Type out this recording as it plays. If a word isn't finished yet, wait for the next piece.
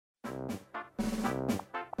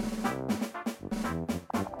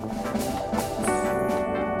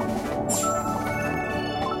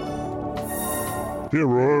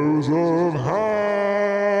Heroes of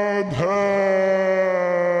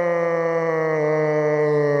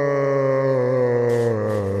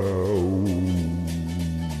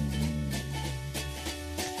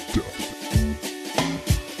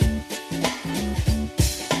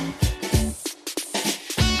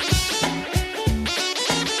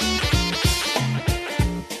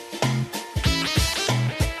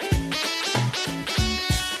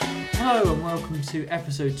Hello and welcome to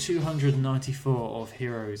episode 294 of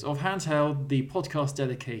Heroes of Handheld, the podcast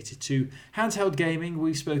dedicated to handheld gaming.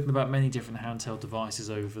 We've spoken about many different handheld devices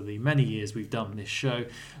over the many years we've done this show,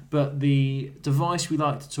 but the device we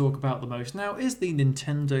like to talk about the most now is the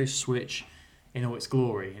Nintendo Switch in all its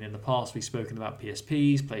glory. And in the past we've spoken about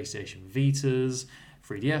PSPs, PlayStation Vitas,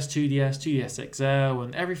 3DS, 2DS, 2DS XL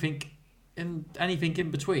and anything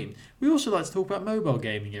in between. We also like to talk about mobile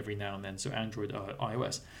gaming every now and then, so Android,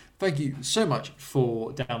 iOS. Thank you so much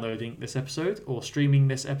for downloading this episode or streaming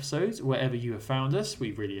this episode wherever you have found us.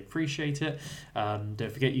 We really appreciate it.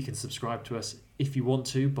 Don't forget you can subscribe to us if you want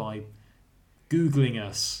to by Googling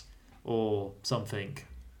us or something.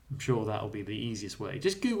 I'm sure that'll be the easiest way.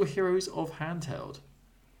 Just Google Heroes of Handheld.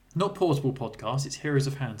 Not Portable Podcast, it's Heroes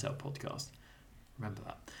of Handheld Podcast. Remember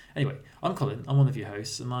that. Anyway, I'm Colin, I'm one of your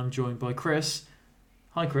hosts, and I'm joined by Chris.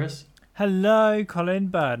 Hi, Chris. Hello, Colin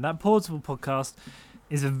Byrne. That Portable Podcast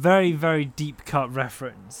is a very, very deep cut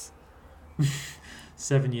reference.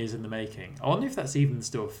 7 years in the making. I wonder if that's even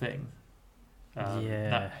still a thing.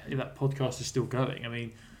 If that podcast is still going. I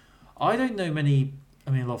mean, I don't know many.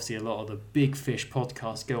 I mean, obviously, a lot of the big fish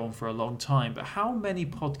podcasts go on for a long time, but how many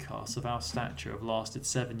podcasts of our stature have lasted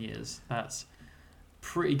 7 years? That's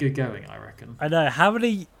pretty good going, I reckon. I know. How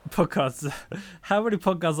many podcasts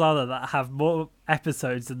are there that have more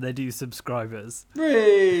episodes than they do subscribers?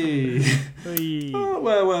 Really? Oh,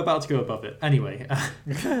 well, we're about to go above it. Anyway,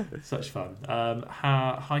 such fun.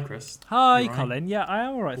 Hi, Chris. Hi, Colin. Yeah, I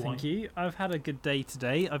am all right, thank you. I've had a good day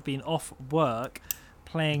today. I've been off work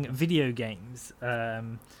playing video games,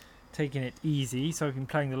 taking it easy. So I've been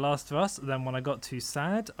playing The Last of Us. Then when I got too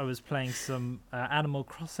sad, I was playing some Animal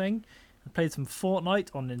Crossing. I played some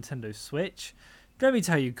Fortnite on Nintendo Switch. Let me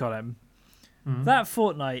tell you, Colin, that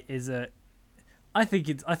Fortnite is I think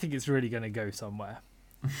it's really going to go somewhere.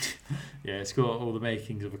 Yeah, it's got all the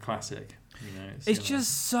makings of a classic. You know, it's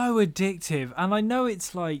just so addictive, and I know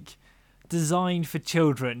it's like designed for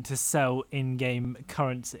children to sell in-game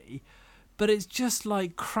currency, but it's just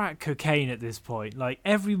like crack cocaine at this point. Like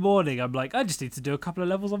every morning, I'm like, I just need to do a couple of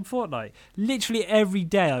levels on Fortnite. Literally every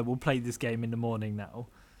day, I will play this game in the morning now.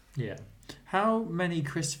 Yeah. How many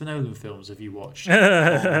Christopher Nolan films have you watched on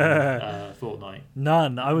Fortnite?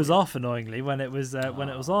 None. I was off annoyingly when it was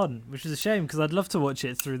on, which is a shame because I'd love to watch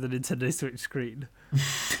it through the Nintendo Switch screen.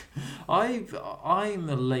 I'm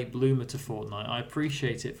a late bloomer to Fortnite. I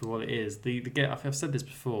appreciate it for what it is. I've said this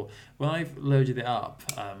before. When I loaded it up,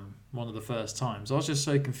 one of the first times, I was just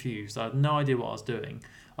so confused. I had no idea what I was doing.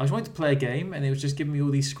 I just wanted to play a game, and it was just giving me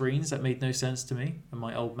all these screens that made no sense to me in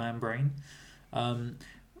my old man brain.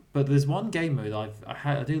 But there's one game mode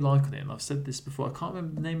I do like on it, and I've said this before. I can't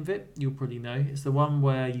remember the name of it. You'll probably know. It's the one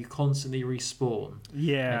where you constantly respawn.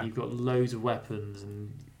 Yeah. And you've got loads of weapons,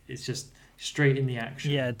 and it's just straight in the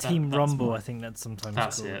action. Yeah, Team Rumble, I think that's sometimes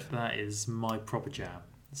that's called. That's it. That is my proper jam.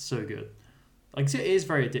 It's so good. Like, it is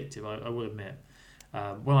very addictive, I will admit.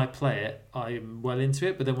 When I play it, I'm well into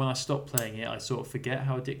it, but then when I stop playing it, I sort of forget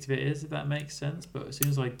how addictive it is, if that makes sense. But as soon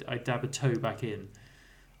as I dab a toe back in,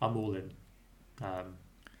 I'm all in.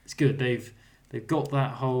 It's good. They've got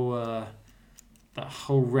that whole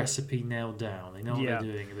recipe nailed down. They know what they're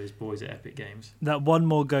doing. Those boys at Epic Games. That one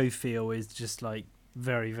more go feel is just like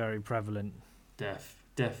very, very prevalent. Def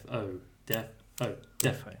O. There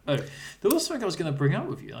was something I was going to bring up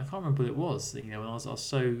with you. I can't remember what it was. You know, when I was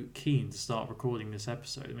so keen to start recording this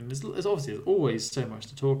episode. I mean, there's always so much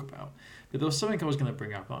to talk about. But there was something I was going to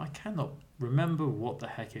bring up, but I cannot remember what the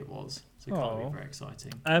heck it was. So it can't be very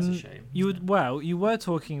exciting. It's a shame. You were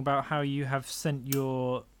talking about how you have sent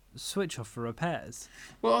your Switch off for repairs.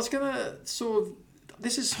 Well, I was going to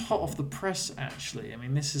this is hot off the press, actually. I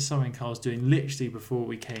mean, this is something I was doing literally before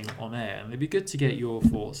we came on air, and it'd be good to get your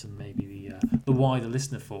thoughts and maybe the wider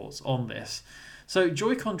listener thoughts on this. So,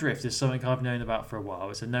 Joy-Con drift is something I've known about for a while.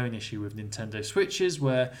 It's a known issue with Nintendo Switches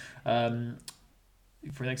where,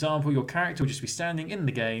 for example, your character will just be standing in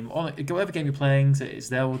the game, on whatever game you're playing, so it's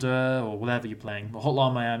Zelda or whatever you're playing,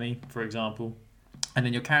 Hotline Miami, for example, and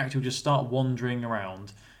then your character will just start wandering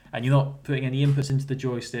around, and you're not putting any inputs into the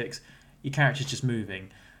joysticks. Your character's just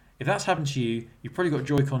moving. If that's happened to you, you've probably got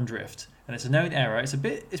Joy-Con drift, and it's a known error. It's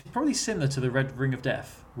probably similar to the Red Ring of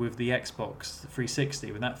Death with the Xbox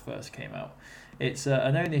 360 when that first came out. It's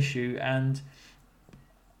a known issue, and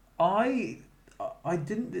I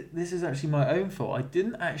didn't. This is actually my own fault. I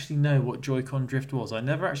didn't actually know what Joy-Con drift was. I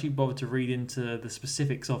never actually bothered to read into the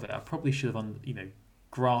specifics of it. I probably should have,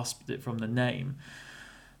 grasped it from the name.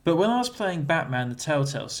 But when I was playing Batman: The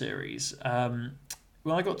Telltale series,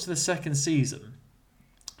 when I got to the second season,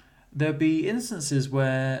 there'd be instances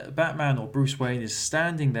where Batman or Bruce Wayne is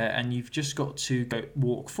standing there, and you've just got to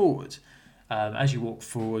walk forward. As you walk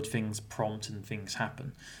forward, things prompt and things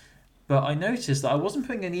happen. But I noticed that I wasn't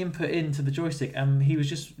putting any input into the joystick, and he was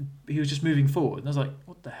just moving forward. And I was like,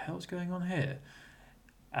 "What the hell's going on here?"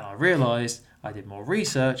 And I realised, I did more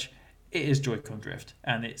research. It is Joy-Con drift,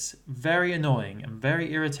 and it's very annoying and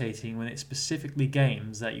very irritating when it's specifically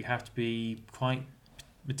games that you have to be quite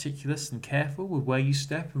meticulous and careful with where you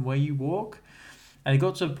step and where you walk. And it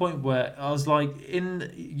got to a point where I was like,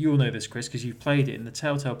 you'll know this, Chris, because you've played it in the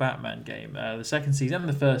Telltale Batman game, the second season and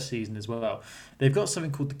the first season as well. They've got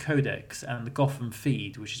something called the Codex and the Gotham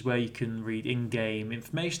feed, which is where you can read in-game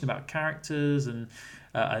information about characters and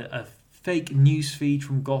a fake news feed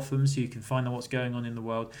from Gotham, so you can find out what's going on in the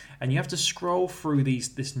world. And you have to scroll through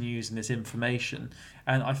this news and this information.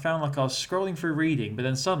 And I found like I was scrolling through reading, but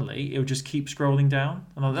then suddenly it would just keep scrolling down.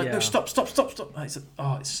 And I was like, no, stop.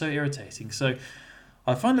 It's so irritating. So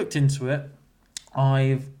I finally looked into it.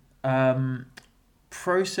 I've I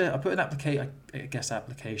put an application. I guess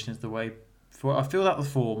application is the way for it. I filled out the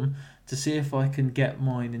form to see if I can get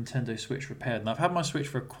my Nintendo Switch repaired. And I've had my Switch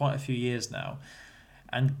for quite a few years now.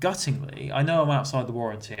 And guttingly, I know I'm outside the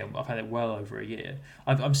warranty. I've had it well over a year.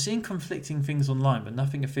 I'm seeing conflicting things online, but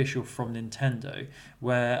nothing official from Nintendo,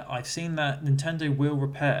 where I've seen that Nintendo will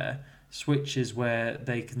repair Switches where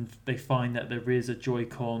they find that there is a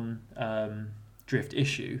Joy-Con drift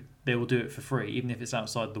issue. They will do it for free, even if it's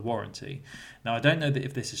outside the warranty. Now, I don't know that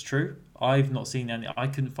if this is true. I've not seen any. I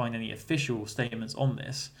couldn't find any official statements on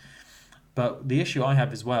this. But the issue I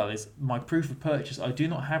have as well is my proof of purchase I do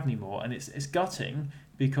not have anymore, and it's gutting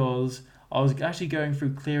because I was actually going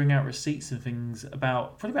through clearing out receipts and things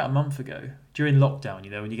probably about a month ago during lockdown,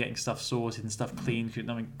 when you're getting stuff sorted and stuff cleaned because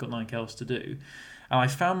you've got nothing else to do. And I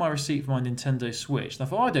found my receipt for my Nintendo Switch, and I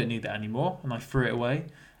thought, I don't need that anymore, and I threw it away.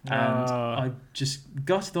 And I just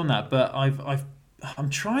gutted on that, but I'm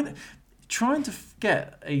trying to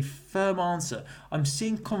get a firm answer. I'm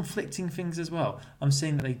seeing conflicting things as well. I'm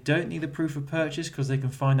seeing that they don't need the proof of purchase because they can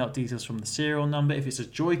find out details from the serial number. If it's a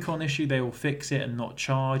Joy-Con issue, they will fix it and not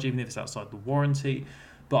charge, even if it's outside the warranty.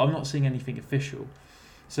 But I'm not seeing anything official.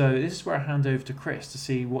 So this is where I hand over to Chris to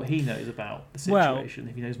see what he knows about the situation,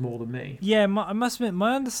 if he knows more than me. Yeah, I must admit,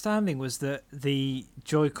 my understanding was that the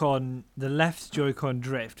left Joy-Con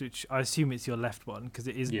drift, which I assume it's your left one, because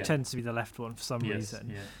it tends to be the left one for some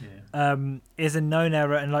reason, is a known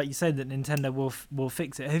error, and like you said, that Nintendo will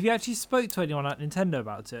fix it. Have you actually spoke to anyone at Nintendo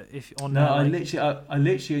about it? I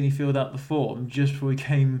literally only filled out the form just before we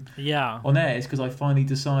came on air. It's because I finally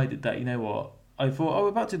decided that, you know what, I thought, we're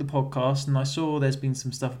about to do the podcast, and I saw there's been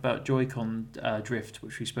some stuff about Joy-Con drift,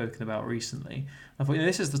 which we've spoken about recently. I thought,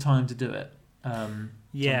 this is the time to do it. So I'm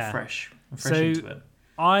fresh into it.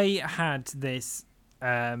 I had this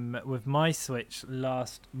with my Switch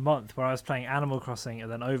last month, where I was playing Animal Crossing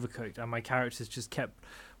and then Overcooked, and my characters just kept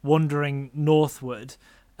wandering northward.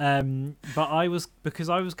 But because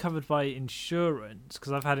I was covered by insurance,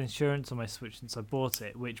 because I've had insurance on my Switch since I bought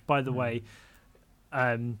it, which, by the way,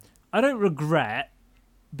 I don't regret,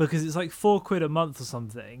 because it's like £4 a month or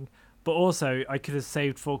something, but also I could have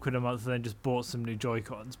saved £4 a month and then just bought some new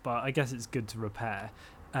Joy-Cons, but I guess it's good to repair.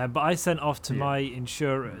 But I sent off to my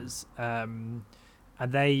insurers, and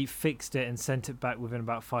they fixed it and sent it back within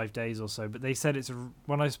about 5 days or so. But they said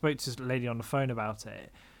when I spoke to a lady on the phone about it,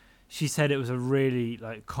 she said it was a really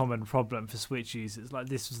common problem for Switch users. Like,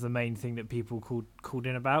 this was the main thing that people called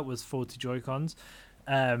in about, was faulty Joy-Cons.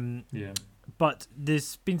 But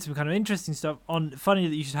there's been some kind of interesting stuff funny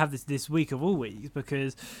that you should have this week of all weeks,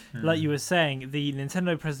 because like you were saying, the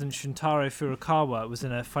Nintendo president Shuntaro Furukawa was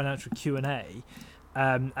in a financial Q&A,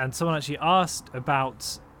 and someone actually asked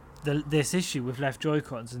about this issue with left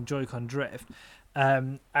Joy-Cons and Joy-Con drift.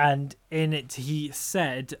 And in it he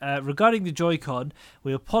said, regarding the Joy-Con,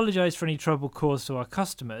 we apologise for any trouble caused to our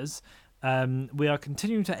customers. We are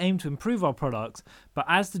continuing to aim to improve our products, but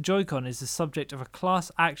as the Joy-Con is the subject of a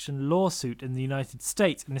class action lawsuit in the United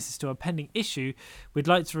States, and this is still a pending issue, we'd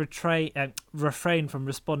like to refrain from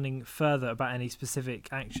responding further about any specific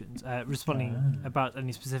actions. Sorry.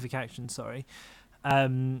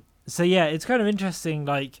 So yeah, it's kind of interesting.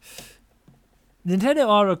 Like, Nintendo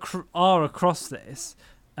are across this,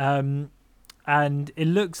 and it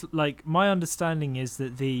looks like, my understanding is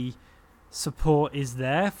that the support is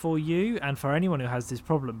there for you and for anyone who has this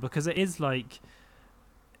problem, because it is like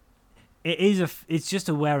it's just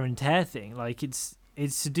a wear and tear thing. Like it's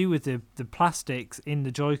to do with the plastics in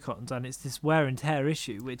the Joy-Cons, and it's this wear and tear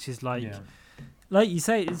issue, which is like you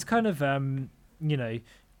say, it's kind of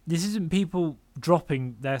this isn't people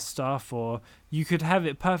dropping their stuff, or you could have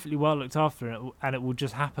it perfectly well looked after and it will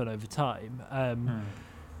just happen over time.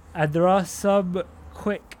 And there are some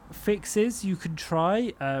quick fixes you can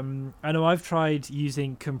try. I know I've tried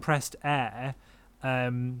using compressed air,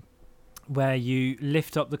 where you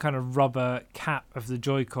lift up the kind of rubber cap of the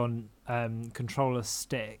Joy-Con controller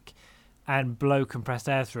stick and blow compressed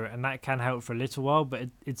air through it, and that can help for a little while, but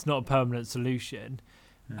it's not a permanent solution.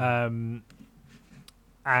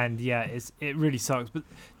 And yeah, it really sucks. But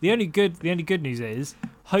the only good news is,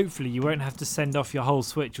 hopefully you won't have to send off your whole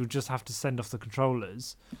Switch. You'll just have to send off the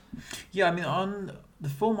controllers. Yeah, I mean, on the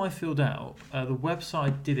form I filled out, the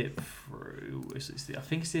website did it through. I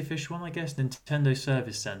think it's the official one, I guess.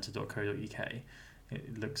 NintendoServiceCenter.co.uk.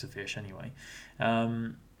 It looks official anyway.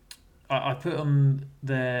 I put on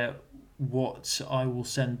there what I will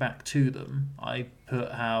send back to them. I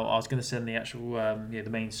put how I was going to send the actual the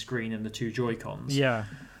main screen and the two Joy-Cons. Yeah.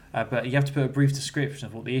 But you have to put a brief description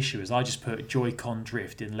of what the issue is. I just put Joy-Con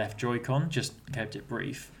drift in left Joy-Con, just kept it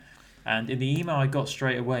brief. And in the email I got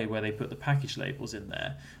straight away, where they put the package labels in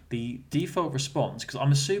there, the default response, because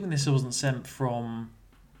I'm assuming this wasn't sent from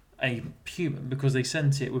a human, because they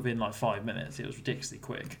sent it within like 5 minutes. It was ridiculously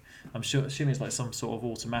quick. I'm assuming it's like some sort of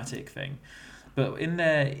automatic thing. But in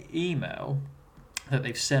their email that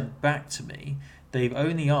they've sent back to me, they've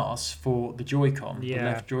only asked for the Joy-Con, the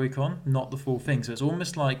left Joy-Con, not the full thing. So it's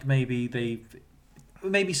almost like maybe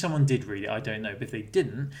someone did read it, I don't know. But if they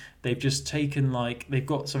didn't, they've just taken they've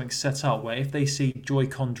got something set up where if they see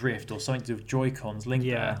Joy-Con drift or something to do with Joy-Cons linked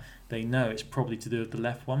there, they know it's probably to do with the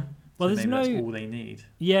left one. Well, so that's all they need.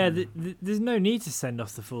 Yeah, there's no need to send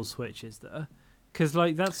off the full Switch, is there? Because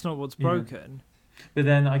that's not what's broken. But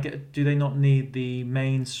then do they not need the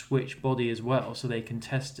main Switch body as well, so they can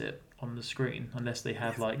test it on the screen? Unless they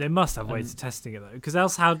have they must have ways of testing it though, because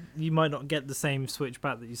else how you might not get the same Switch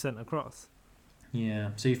back that you sent across.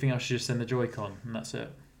 Yeah. So you think I should just send the Joy-Con and that's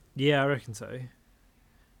it? Yeah, I reckon so.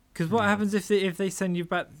 Because what happens if they send you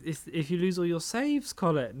back if you lose all your saves,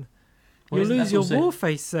 Colin? You'll lose your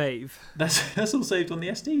Warface save. That's all saved on the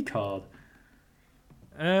SD card.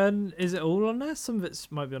 And is it all on there? Some of it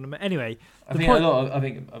might be on there. Anyway, I think a lot of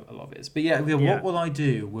it is. But what will I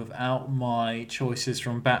do without my choices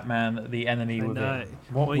from Batman, the enemy within?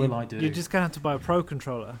 What will I do? You're just gonna have to buy a Pro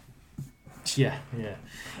controller. Yeah.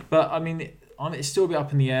 But I mean, it's still a bit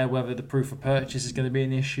up in the air whether the proof of purchase is going to be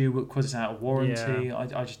an issue because it's out of warranty. Yeah.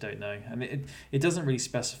 I just don't know. I mean, it doesn't really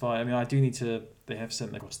specify. I mean, I do need to. They have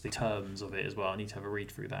sent across the terms of it as well. I need to have a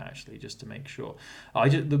read through that actually, just to make sure.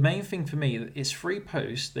 The main thing for me is free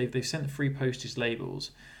post. They've sent free postage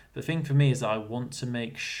labels. The thing for me is that I want to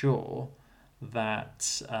make sure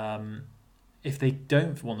that if they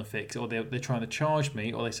don't want to fix it, or they're trying to charge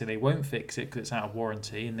me, or they say they won't fix it because it's out of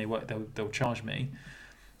warranty and they'll charge me,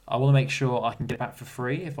 I want to make sure I can get it back for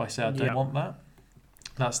free if I say I don't want that.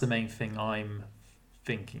 That's the main thing I'm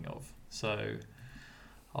thinking of. So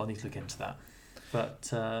I'll need to look into that.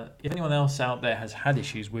 But if anyone else out there has had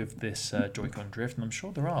issues with this Joy-Con drift, and I'm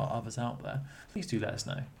sure there are others out there, please do let us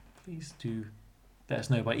know. Please do let us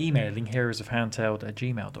know by emailing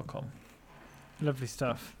heroesofhandheld@gmail.com. Lovely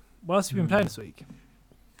stuff. What else have you been playing this week?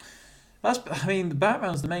 The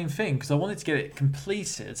Batman's the main thing, because I wanted to get it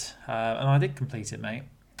completed, and I did complete it, mate.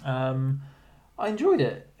 I enjoyed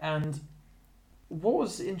it, and what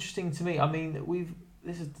was interesting to me,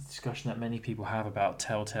 this is the discussion that many people have about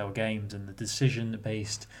Telltale games and the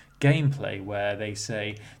decision-based gameplay, where they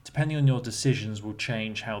say, depending on your decisions will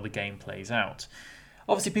change how the game plays out.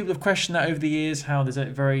 Obviously, people have questioned that over the years, how there's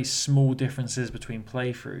very small differences between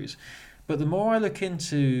playthroughs. But the more I look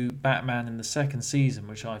into Batman in the second season,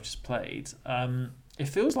 which I've just played, it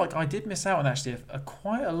feels like I did miss out on actually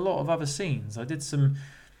quite a lot of other scenes. I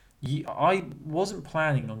wasn't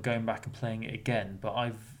planning on going back and playing it again, but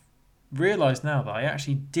I've realised now that I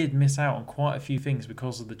actually did miss out on quite a few things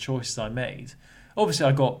because of the choices I made. Obviously,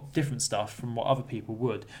 I got different stuff from what other people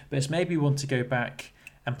would, but it's made me want to go back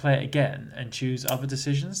and play it again and choose other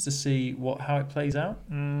decisions to see how it plays out.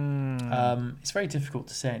 It's very difficult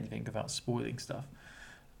to say anything without spoiling stuff.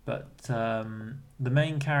 But one of the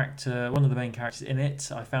main characters in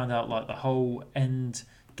it, I found out the whole end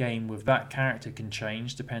game with that character can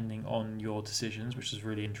change depending on your decisions, which is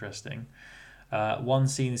really interesting. One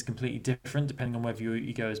scene is completely different depending on whether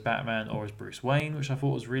you go as Batman or as Bruce Wayne, which I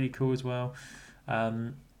thought was really cool as well.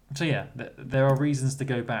 So yeah, there are reasons to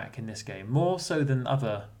go back in this game, more so than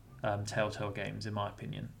other Telltale games, in my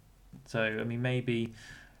opinion. So I mean, maybe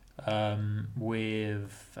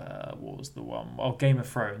with what was the one? Well, Game of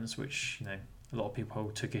Thrones, which a lot of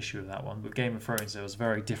people took issue with that one. But Game of Thrones, there was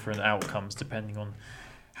very different outcomes depending on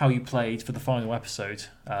how you played for the final episode.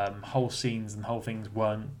 Whole scenes and whole things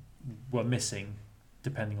were missing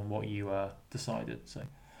depending on what you decided. So.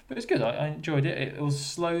 But it was good. I enjoyed it. It was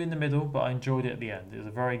slow in the middle, but I enjoyed it at the end. It was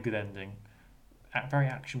a very good ending, very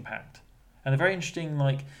action-packed, and a very interesting,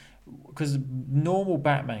 because normal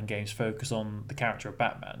Batman games focus on the character of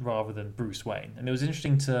Batman rather than Bruce Wayne, and it was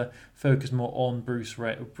interesting to focus more on Bruce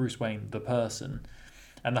Wayne, the person,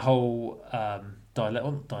 and the whole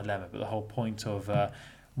dilemma, but the whole point of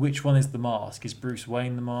which one is the mask? Is Bruce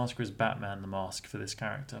Wayne the mask, or is Batman the mask for this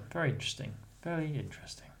character? Very interesting. Very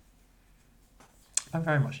interesting. I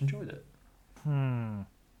very much enjoyed it.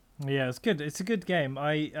 Yeah, it's good. It's a good game.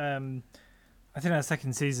 I think that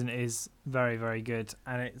second season is very, very good,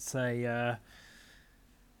 and it's a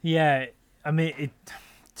yeah. I mean, it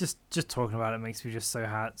just talking about it makes me just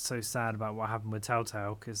so sad about what happened with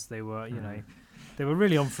Telltale, because they were they were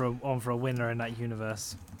really on for a winner in that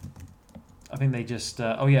universe. I think they just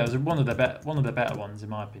it was one of the better ones in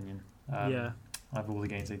my opinion. Yeah. Out of all the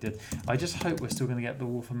games they did, I just hope we're still going to get The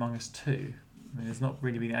Wolf Among Us 2. I mean, there's not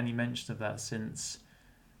really been any mention of that since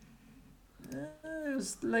it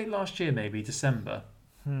was late last year, maybe December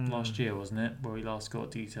last year, wasn't it, where we last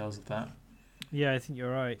got details of that. Yeah, I think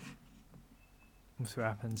you're right. We'll see what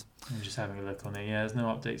happens. I'm just having a look on it. Yeah, there's no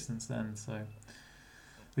update since then, so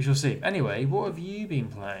we shall see. Anyway, what have you been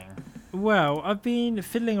playing? Well, I've been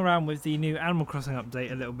fiddling around with the new Animal Crossing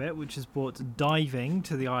update a little bit, which has brought diving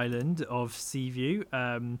to the island of Seaview.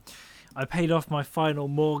 I paid off my final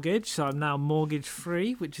mortgage, so I'm now mortgage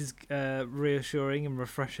free, which is reassuring and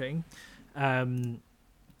refreshing. I'm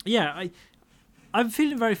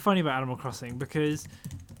feeling very funny about Animal Crossing because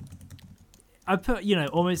I put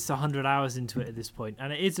almost 100 hours into it at this point,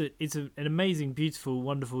 and it's an amazing, beautiful,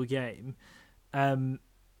 wonderful game.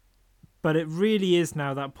 But it really is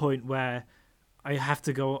now that point where I have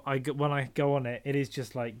to go. When I go on it, it is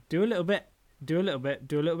just like do a little bit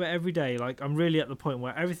every day. Like I'm really at the point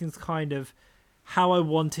where everything's kind of how I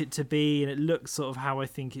want it to be, and it looks sort of how I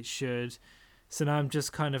think it should. So now I'm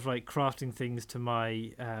just kind of like crafting things to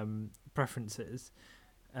my preferences,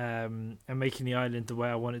 and making the island the way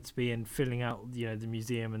I want it to be, and filling out the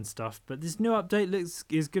museum and stuff. But this new update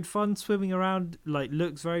is good fun. Swimming around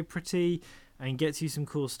looks very pretty and gets you some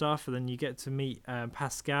cool stuff. And then you get to meet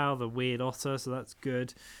Pascal, the weird otter, so that's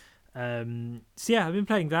good. So yeah, I've been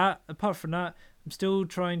playing that. Apart from that, I'm still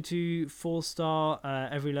trying to 4-star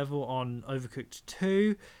every level on Overcooked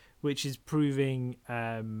 2, which is proving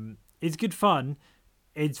it's good fun.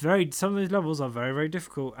 Some of those levels are very, very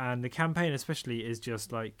difficult, and the campaign especially is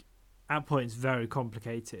just at points very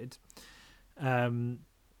complicated. But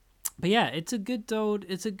yeah, it's a good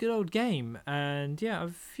old game, and yeah,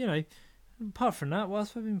 I've apart from that, what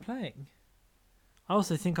else have I been playing? I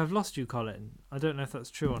also think I've lost you, Colin. I don't know if that's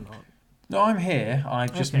true or not. No, I'm here.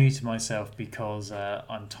 I've just muted myself because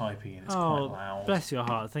I'm typing and it's quite loud. Bless your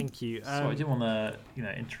heart. Thank you. So I didn't want to,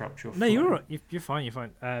 interrupt your. No, you're all right. You're fine. You're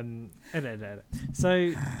fine. Edit.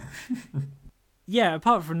 So, yeah.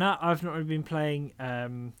 Apart from that, I've not really been playing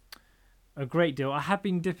a great deal. I have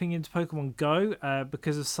been dipping into Pokemon Go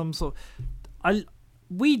because of some sort.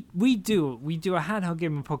 We do a handheld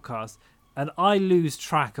gaming podcast. And I lose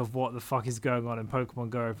track of what the fuck is going on in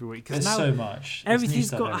Pokemon Go every week. There's so much. Everything's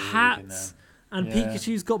got hats, and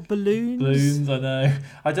Pikachu's got balloons. Balloons, I know.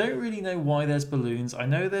 I don't really know why there's balloons. I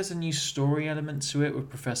know there's a new story element to it with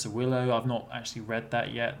Professor Willow. I've not actually read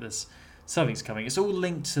that yet. There's something's coming. It's all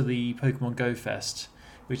linked to the Pokemon Go Fest,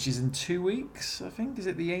 which is in 2 weeks, I think. Is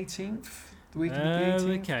it the 18th? The week of the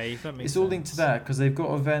 18th? Okay, that makes sense. It's all linked to that because they've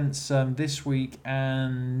got events this week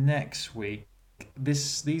and next week.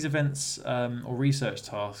 These events or research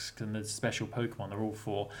tasks and the special Pokemon are all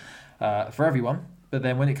for everyone. But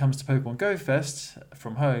then when it comes to Pokemon Go Fest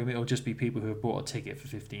from home, it'll just be people who have bought a ticket for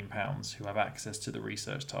 £15 who have access to the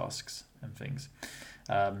research tasks and things.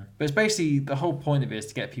 But it's basically the whole point of it is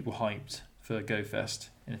to get people hyped for Go Fest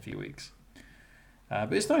in a few weeks.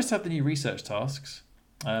 But it's nice to have the new research tasks.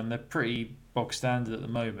 They're pretty bog standard at the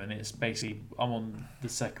moment. It's basically I'm on the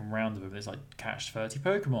second round of them. It's like catch 30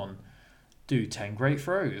 Pokemon. Do 10 great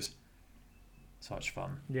throws. Such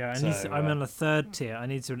fun. Yeah, I'm on a third tier. I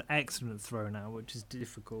need to do an excellent throw now, which is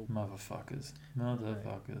difficult. Motherfuckers.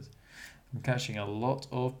 I'm catching a lot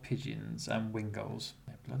of pigeons and Wingulls.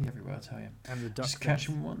 They're bloody everywhere, I tell you. And the ducks. Just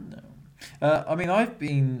catching one now. I've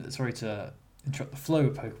been... Sorry to interrupt the flow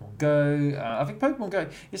of Pokemon Go. I think Pokemon Go,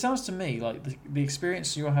 it sounds to me like the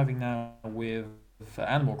experience you're having now with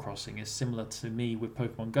Animal Crossing is similar to me with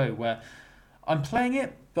Pokemon Go, where I'm playing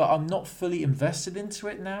it, but I'm not fully invested into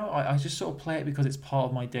it now. I just sort of play it because it's part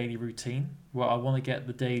of my daily routine, where I want to get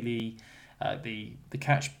the daily, the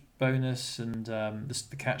catch bonus and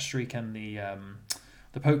the catch streak and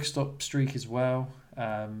the Pokestop streak as well.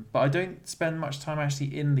 But I don't spend much time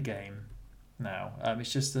actually in the game now.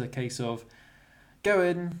 It's just a case of go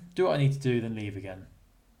in, do what I need to do, then leave again.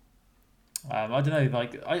 I don't know,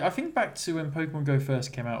 like I think back to when Pokemon Go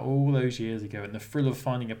first came out all those years ago, and the thrill of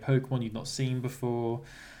finding a Pokemon you'd not seen before,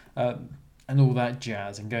 and all that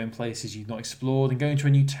jazz, and going places you'd not explored, and going to a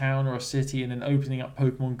new town or a city, and then opening up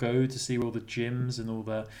Pokemon Go to see where all the gyms and all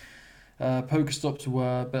the Pokestops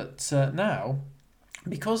were. But now,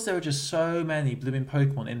 because there are just so many blooming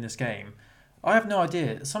Pokemon in this game, I have no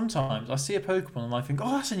idea. Sometimes I see a Pokemon and I think,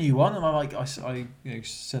 oh, that's a new one, and I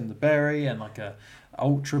send the berry and like a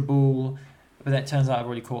Ultra Ball, but then it turns out I've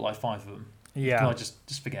already caught like 5 of them. Yeah. I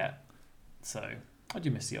just forget. So I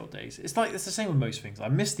do miss the old days. It's the same with most things. I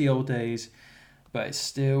miss the old days, but it's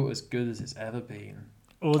still as good as it's ever been.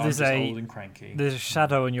 Or I'm just old and cranky. There's a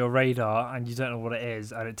shadow on your radar and you don't know what it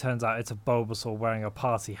is, and it turns out it's a Bulbasaur wearing a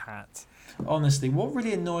party hat. Honestly, what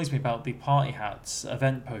really annoys me about the Party Hats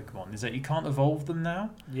event Pokemon is that you can't evolve them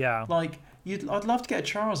now. Yeah. Like, I'd love to get a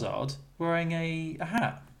Charizard wearing a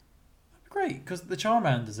hat. That'd be great, because the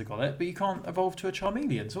Charmanders have got it, but you can't evolve to a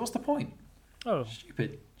Charmeleon, so what's the point? Oh,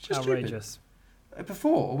 Stupid. It's just outrageous. stupid.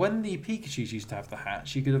 Before, when the Pikachus used to have the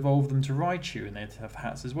hats, you could evolve them to Raichu and they'd have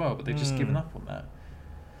hats as well, but they've just given up on that.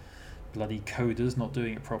 Bloody coders not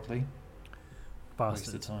doing it properly.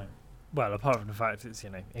 Bastard. Waste of time. Well, apart from the fact it's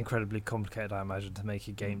incredibly complicated, I imagine, to make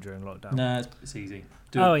a game during lockdown. Nah, it's easy.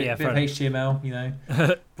 Do bit of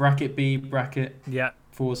HTML, bracket B, bracket, Yeah.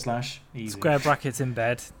 / easy. Square brackets in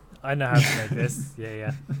bed. I know how to make this.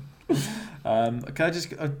 Yeah. Can I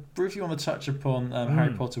just briefly want to touch upon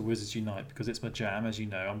Harry Potter Wizards Unite, because it's my jam, as you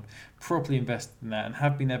know. I'm properly invested in that and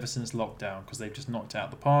have been ever since lockdown, because they've just knocked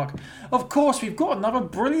out the park. Of course, we've got another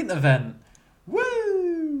brilliant event.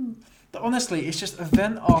 Woo! Honestly, it's just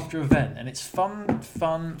event after event, and it's fun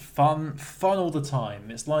all the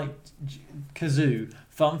time. It's like Kazoo,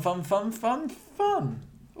 fun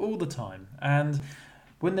all the time. And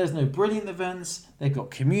when there's no brilliant events, they've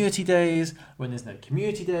got community days. When there's no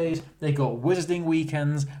community days, they've got wizarding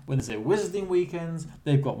weekends. When there's no wizarding weekends,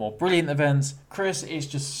 they've got more brilliant events. Chris, it's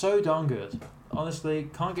just so darn good. Honestly,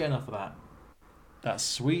 can't get enough of that. That's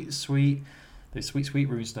sweet, those sweet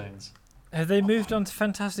runestones. Have they moved on to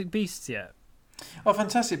Fantastic Beasts yet? Oh,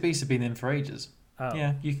 Fantastic Beasts have been in for ages. Oh.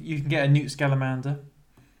 Yeah, you can get a Newt Scamander.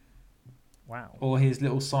 Wow. Or his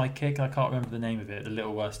little sidekick. I can't remember the name of it. The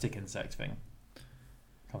little stick insect thing.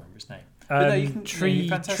 Can't remember his name. But no, you can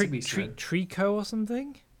Trico or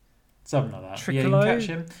something? Something like that. Trickolo? Yeah, you can catch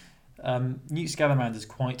him. Newt Scamander is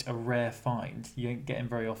quite a rare find. You don't get him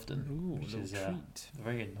very often. Ooh, which is treat.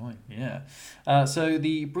 very annoying. Yeah. So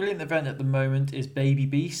the brilliant event at the moment is Baby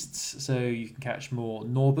Beasts. So you can catch more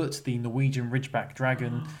Norbert, the Norwegian Ridgeback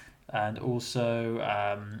Dragon, and also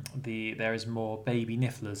there is more Baby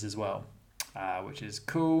Nifflers as well, which is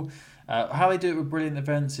cool. How they do it with brilliant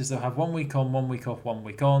events is they'll have 1 week on, 1 week off, 1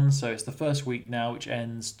 week on. So it's the first week now, which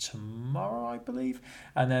ends tomorrow, I believe.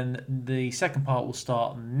 And then the second part will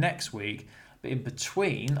start next week. But in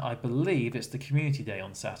between, I believe it's the community day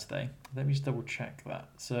on Saturday. Let me just double check that.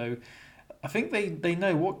 So I think they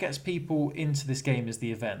know what gets people into this game is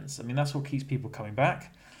the events. I mean, that's what keeps people coming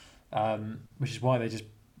back, which is why they're just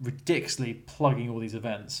ridiculously plugging all these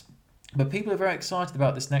events. But people are very excited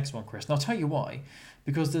about this next one, Chris. And I'll tell you why.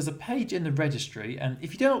 Because there's a page in the registry, and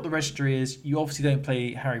if you don't know what the registry is, you obviously don't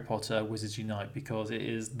play Harry Potter Wizards Unite, because it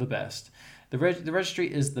is the best. The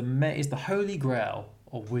registry is the holy grail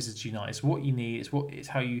of Wizards Unite. It's what you need. It's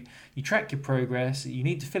how you track your progress. You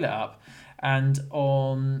need to fill it up. And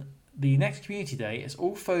on the next community day, it's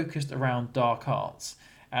all focused around Dark Arts,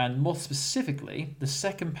 and more specifically, the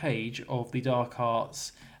second page of the Dark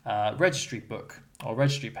Arts registry book or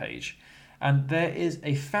registry page. And there is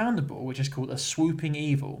a foundable which is called a Swooping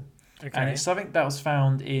Evil. Okay. And it's something that was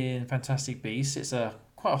found in Fantastic Beasts. It's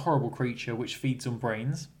quite a horrible creature which feeds on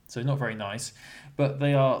brains, so not very nice. But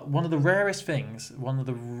they are one of the rarest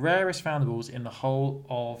foundables in the whole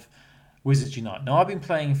of Wizards Unite. Now, I've been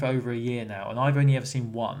playing for over a year now, and I've only ever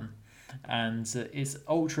seen one. And it's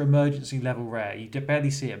ultra emergency level rare. You barely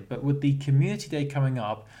see them. But with the community day coming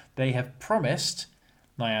up, they have promised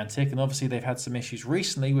Niantic, and obviously they've had some issues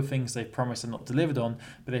recently with things they've promised and not delivered on,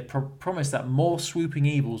 but they promised that more Swooping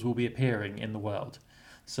Evils will be appearing in the world.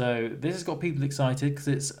 So this has got people excited because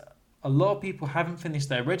it's a lot of people haven't finished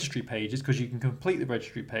their registry pages because you can complete the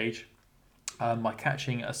registry page by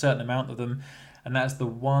catching a certain amount of them, and that's the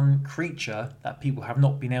one creature that people have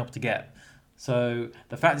not been able to get. So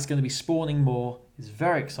the fact it's going to be spawning more is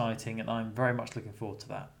very exciting, and I'm very much looking forward to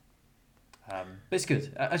that. But it's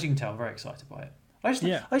good. As you can tell, I'm very excited by it. I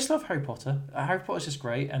just love Harry Potter. Harry Potter's just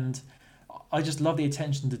great, and I just love the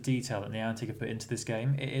attention to detail that Niantic have put into this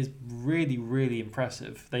game. It is really, really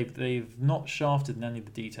impressive. They've not shafted in any of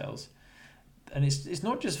the details. And it's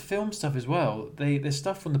not just film stuff as well. There's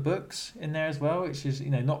stuff from the books in there as well, which is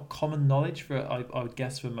not common knowledge for I would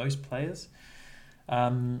guess for most players.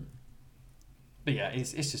 But yeah,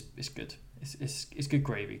 it's good. It's good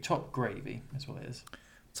gravy. Top gravy is what it is.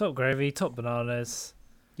 Top gravy, top bananas.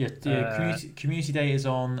 Yeah. Community Day is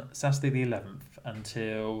on Saturday the 11th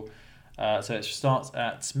until. So it starts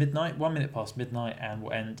at midnight, 1 minute past midnight, and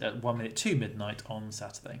will end at 1 minute to midnight on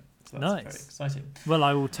Saturday. So that's very exciting. Well,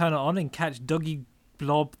 I will turn it on and catch Doggy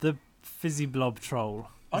Blob, the fizzy blob troll.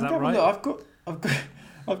 Is that right? I've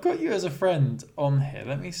got you as a friend on here.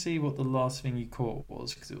 Let me see what the last thing you caught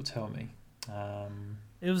was, because it will tell me.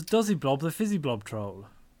 It was Dozzy Blob, the fizzy blob troll.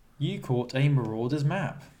 You caught a Marauders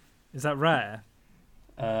map. Is that rare?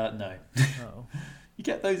 No. Oh. You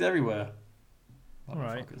get those everywhere. All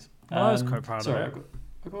right. Well, I was quite proud of it.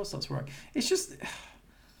 I've got to start swearing. It's just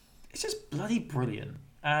bloody brilliant.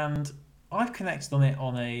 And I've connected on it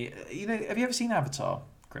on a... have you ever seen Avatar,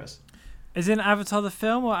 Chris? Is it Avatar the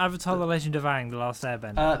film or Avatar the Legend of Aang, the Last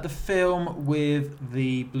Airbender? The film with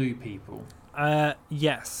the blue people.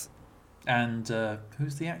 Yes. And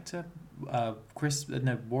who's the actor?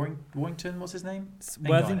 Warrington, what's his name?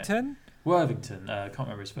 Worthington? Worthington. Can't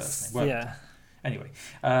remember his first name. Yeah. Anyway,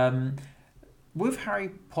 with Harry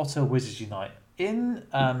Potter Wizards Unite, in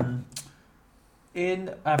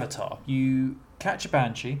Avatar, you catch a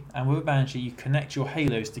Banshee, and with a Banshee you connect your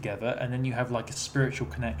halos together, and then you have like a spiritual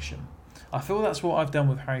connection. I feel that's what I've done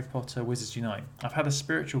with Harry Potter Wizards Unite. I've had a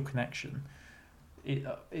spiritual connection.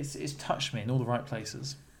 It's touched me in all the right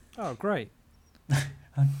places. Oh, great.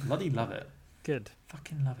 I bloody love it. Good.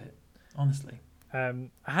 Fucking love it. Honestly. I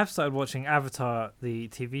have started watching Avatar, the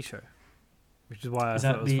TV show, which is why I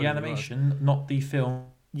thought it was the animation, not the film?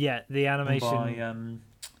 Yeah, the animation. By,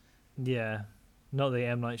 yeah, not the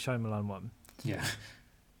M. Night Shyamalan one. Yeah.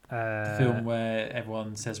 The film where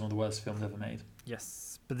everyone says one of the worst films ever made.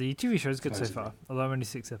 Yes, but the TV show is good so far, although I'm only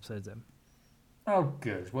 6 episodes in. Oh,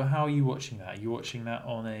 good. Well, how are you watching that? Are you watching that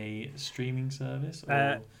on a streaming service?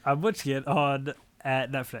 Or... I'm watching it on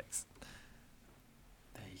Netflix.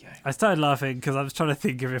 There you go. I started laughing because I was trying to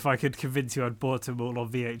think of if I could convince you I'd bought them all on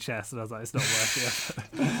VHS, and I was like, it's not worth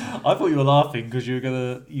it. I thought you were laughing because you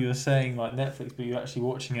were saying like Netflix, but you're actually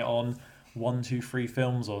watching it on 123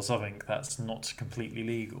 Films or something that's not completely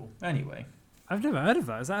legal. Anyway. I've never heard of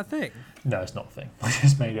that. Is that a thing? No, it's not a thing. I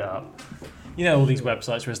just made it up. You know all these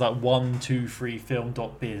websites where it's like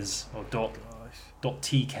 123film.biz or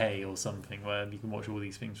 .tk or something where you can watch all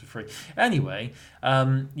these things for free. Anyway,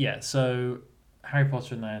 so Harry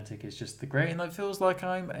Potter and Niantic is just the great, and it feels like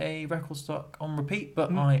I'm a record stock on repeat, but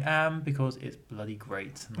I am because it's bloody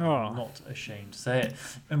great. And I'm not ashamed to say it.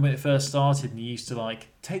 And when it first started, and you used to like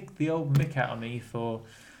take the old mick out of me for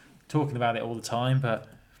talking about it all the time, but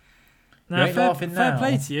no, fair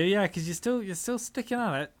play to you, yeah, because you're still sticking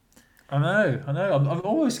at it. I know. I'm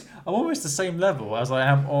almost the same level as I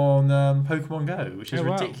am on Pokemon Go, which is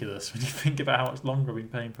ridiculous when you think about how much longer I've been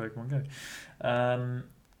playing Pokemon Go.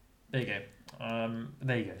 There you go.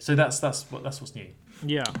 So that's what's new.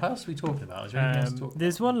 Yeah. What else are we talking about? Is there anything else to talk about?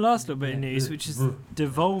 There's one last little bit of news, which is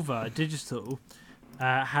Devolver Digital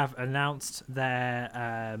have announced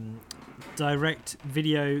their direct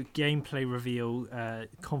video gameplay reveal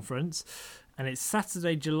conference, and it's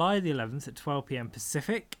Saturday, July the 11th at 12 p.m.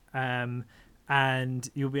 Pacific, and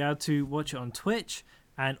you'll be able to watch it on Twitch.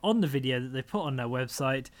 And on the video that they put on their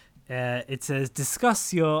website, it says,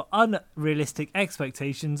 discuss your unrealistic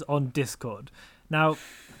expectations on Discord. Now,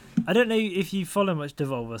 I don't know if you follow much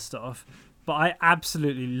Devolver stuff, but I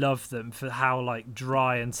absolutely love them for how like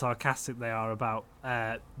dry and sarcastic they are about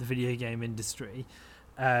the video game industry.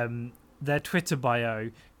 Their Twitter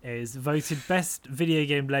bio is voted best video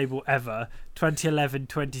game label ever 2011,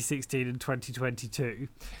 2016 and 2022.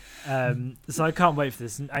 So I can't wait for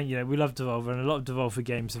this, and we love Devolver, and a lot of Devolver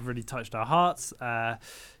games have really touched our hearts.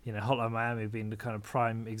 Hotline Miami being the kind of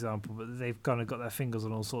prime example, but they've kind of got their fingers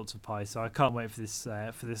on all sorts of pies, so I can't wait for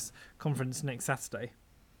this conference next Saturday.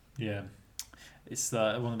 Yeah, it's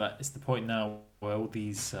it's the point now where all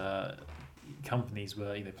these companies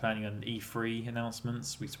were planning on E3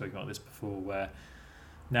 announcements. We've spoken about this before, where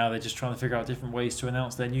now they're just trying to figure out different ways to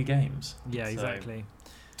announce their new games. Yeah, exactly.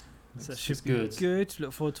 So that It's should be good. good.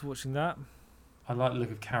 Look forward to watching that. I like the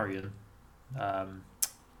look of Carrion. I'm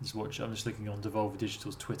just looking on Devolver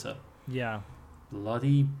Digital's Twitter. Yeah, What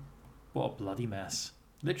a bloody mess.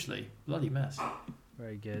 Literally, bloody mess.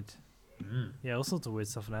 very good. Mm. Yeah, all sorts of weird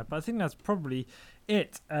stuff in there. But I think that's probably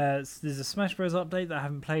it. There's a Smash Bros. Update that I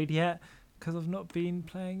haven't played yet because I've not been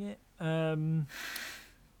playing it.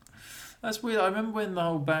 That's weird. I remember when the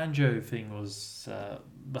whole Banjo thing was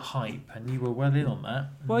the hype, and you were well in on that.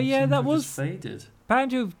 And Well, you yeah, seem to that have was- just faded.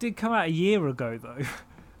 Banjo did come out a year ago, though.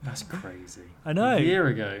 That's crazy. I know. A year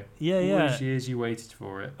ago. Yeah, All yeah. those years you waited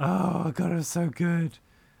for it. Oh, God, it was so good.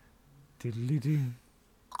 Diddly ding.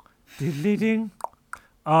 Diddly ding.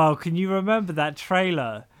 Oh, can you remember that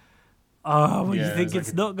trailer? Oh, when Yeah, you it think was like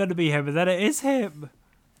it's a- not going to be him, but then it is him.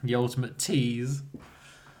 The ultimate tease.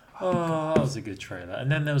 Oh, that was a good trailer. And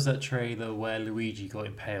then there was that trailer where Luigi got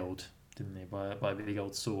impaled, didn't he, by a big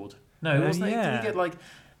old sword? No, Oh, wasn't it? Did yeah. he get like?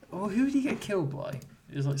 Oh, who did he get killed by?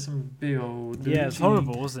 It was like some big old. Yeah, it's Luigi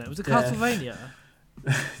horrible, wasn't it? Was it death. Castlevania?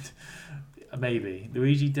 Maybe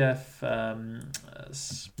Luigi Death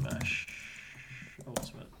Smash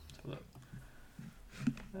Ultimate. Let's have a look.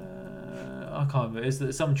 I can't remember.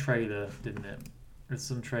 It's some trailer, didn't it? It's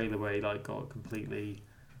some trailer where he like got completely,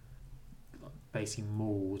 like, basically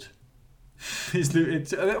mauled.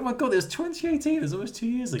 Oh my god! It was 2018. It was almost 2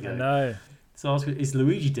 years ago. I know. So is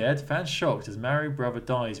Luigi dead? Fans shocked as Mario brother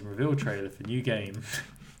dies in reveal trailer for new game.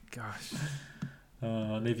 Gosh.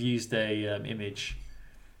 And they've used a image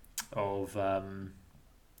of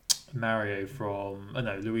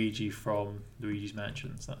Luigi from Luigi's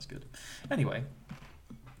Mansion. So that's good. Anyway,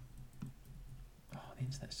 the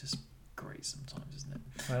internet's just great sometimes, isn't it?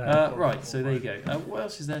 Right, so there you go. What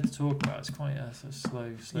else is there to talk about? It's quite a sort of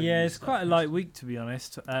slow. Yeah, news it's quite a stuff. light week, to be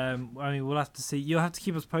honest. I mean, we'll have to see. You'll have to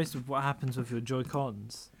keep us posted with what happens with your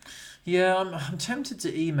Joy-Cons. Yeah, I'm tempted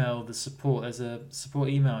to email the support. There's a support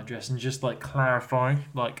email address and just like clarify.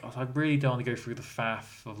 Like, I really don't want to go through the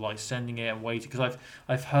faff of like sending it and waiting because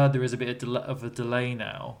I've heard there is a bit of a delay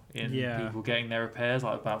now in Yeah. people getting their repairs,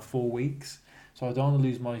 like about 4 weeks. So I don't want to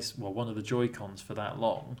lose one of the Joy-Cons for that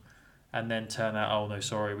long, and then turn out, oh no,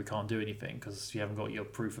 sorry, we can't do anything because you haven't got your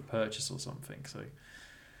proof of purchase or something. So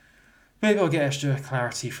maybe I'll get extra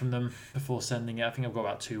clarity from them before sending it. I think I've got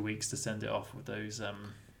about 2 weeks to send it off with those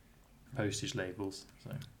postage labels.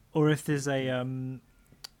 So Or if there's a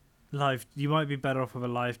live, you might be better off with a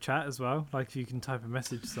live chat as well. Like if you can type a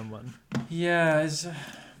message to someone. yeah,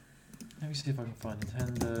 let me see if I can find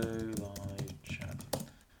Nintendo Live Chat.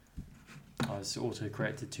 Oh, it's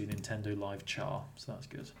auto-corrected to Nintendo Live Char, so that's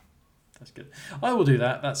good. That's good. I will do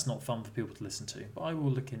that. That's not fun for people to listen to, but I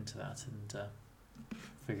will look into that and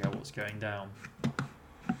figure out what's going down.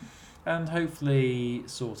 And hopefully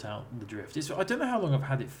sort out the drift. I don't know how long I've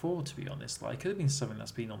had it for, to be honest. Like, it could have been something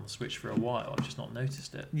that's been on the Switch for a while. I've just not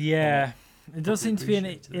noticed it. Yeah, it does seem to be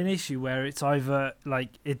appreciated an issue where it's either like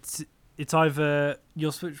it's either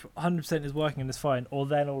your Switch 100% is working and it's fine, or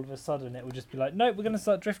then all of a sudden it will just be like, nope, we're going to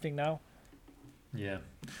start drifting now. Yeah.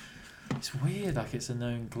 It's weird, like it's a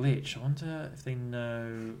known glitch. I wonder if they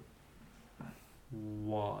know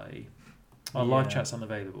why. Oh, live Yeah. chat's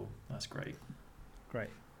unavailable. That's great. Great,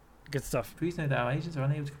 good stuff. Please note that our agents are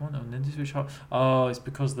unable to comment on Nintendo Switch hardware. Oh, it's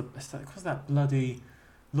because that bloody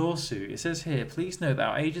lawsuit. It says here, please note that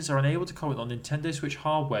our agents are unable to comment on Nintendo Switch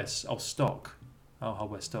hardware stock. Oh,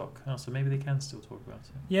 hardware stock. Oh, so maybe they can still talk about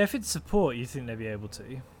it. Yeah, if it's support, you think they'd be able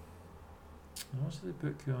to. What's the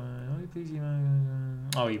book? Please email.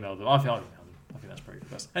 I'll email them. I'll email them. I think that's probably the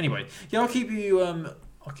best. Anyway, yeah, I'll keep you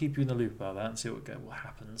in the loop about that and see what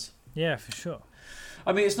happens. Yeah, for sure.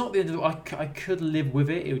 I mean, it's not the end of the. I could live with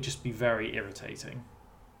it. It would just be very irritating.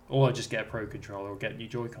 Or I'd just get a Pro controller or get new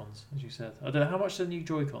Joy-Cons, as you said. I don't know how much the new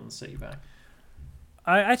Joy-Cons set you back.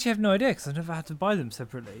 I actually have no idea because I've never had to buy them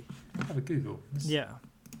separately. Have a Google. Yeah.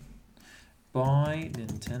 Buy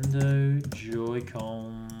Nintendo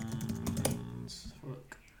Joy-Cons.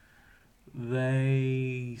 Look.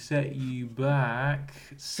 They set you back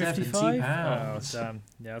 £70. Oh, damn.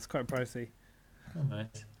 Yeah, it's quite pricey. Oh,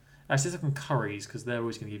 mate. Actually, it's on Currys because they're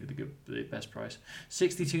always going to give you the best price.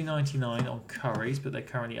 $62.99 on Currys, but they're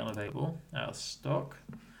currently unavailable, out of stock.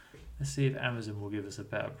 Let's see if Amazon will give us a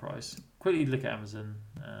better price. Quickly look at Amazon.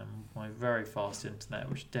 My very fast internet,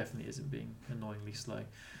 which definitely isn't being annoyingly slow.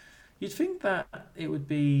 You'd think that it would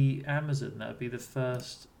be Amazon that would be the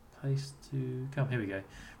first place to come. Here we go.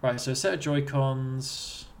 Right, so a set of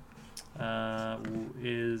Joy-Cons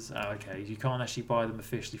is... Oh, okay, you can't actually buy them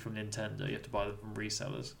officially from Nintendo. You have to buy them from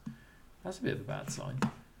resellers. That's a bit of a bad sign.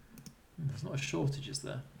 There's not a shortage, is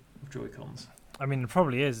there, of Joy-Cons? I mean, it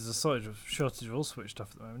probably is. There's a shortage of all Switch stuff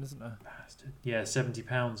at the moment, isn't there? Bastard. Yeah,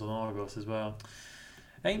 £70 on Argos as well.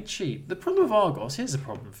 Ain't cheap. The problem with Argos, here's the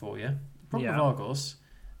problem for you. The problem with Argos,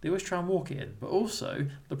 they always try and walk it in. But also,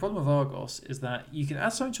 the problem with Argos is that you can add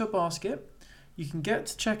something to a basket, you can get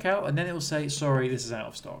to checkout, and then it will say, sorry, this is out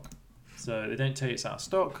of stock. So they don't tell you it's out of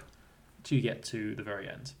stock till you get to the very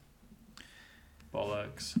end.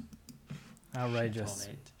 Bollocks. Outrageous.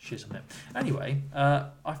 Shit on it. Anyway,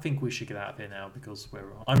 I think we should get out of here now because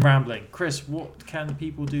I'm rambling. Chris, what can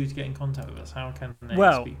people do to get in contact with us? How can they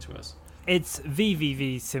speak to us? It's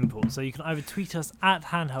VVV simple. So you can either tweet us at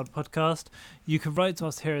Handheld Podcast, you can write to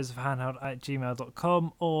us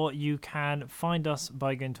heroesofhandheld@gmail.com, or you can find us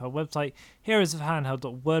by going to our website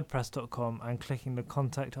heroesofhandheld.wordpress.com and clicking the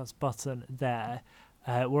contact us button there.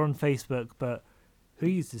 We're on Facebook, but who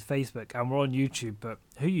uses Facebook? And we're on YouTube, but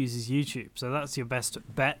who uses YouTube? So that's your best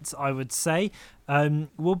bet, I would say.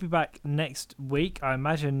 We'll be back next week. I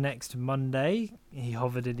imagine next Monday. He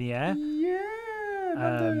hovered in the air. Yeah,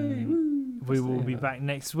 Monday. We will be back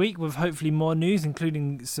next week with hopefully more news,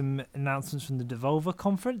 including some announcements from the Devolver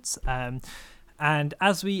conference. And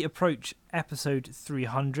as we approach episode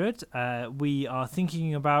 300, we are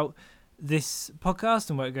thinking about this podcast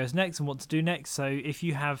and where it goes next and what to do next. So if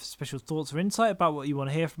you have special thoughts or insight about what you want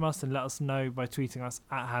to hear from us, then let us know by tweeting us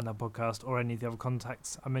at Handheld Podcast or any of the other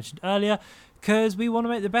contacts I mentioned earlier, because we want to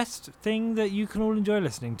make the best thing that you can all enjoy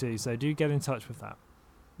listening to. So do get in touch with that.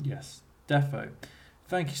 Yes, defo.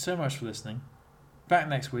 Thank you so much for listening. Back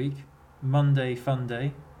next week, Monday Fun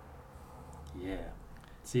Day. Yeah.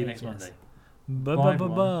 See you next Monday.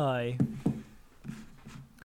 Bye.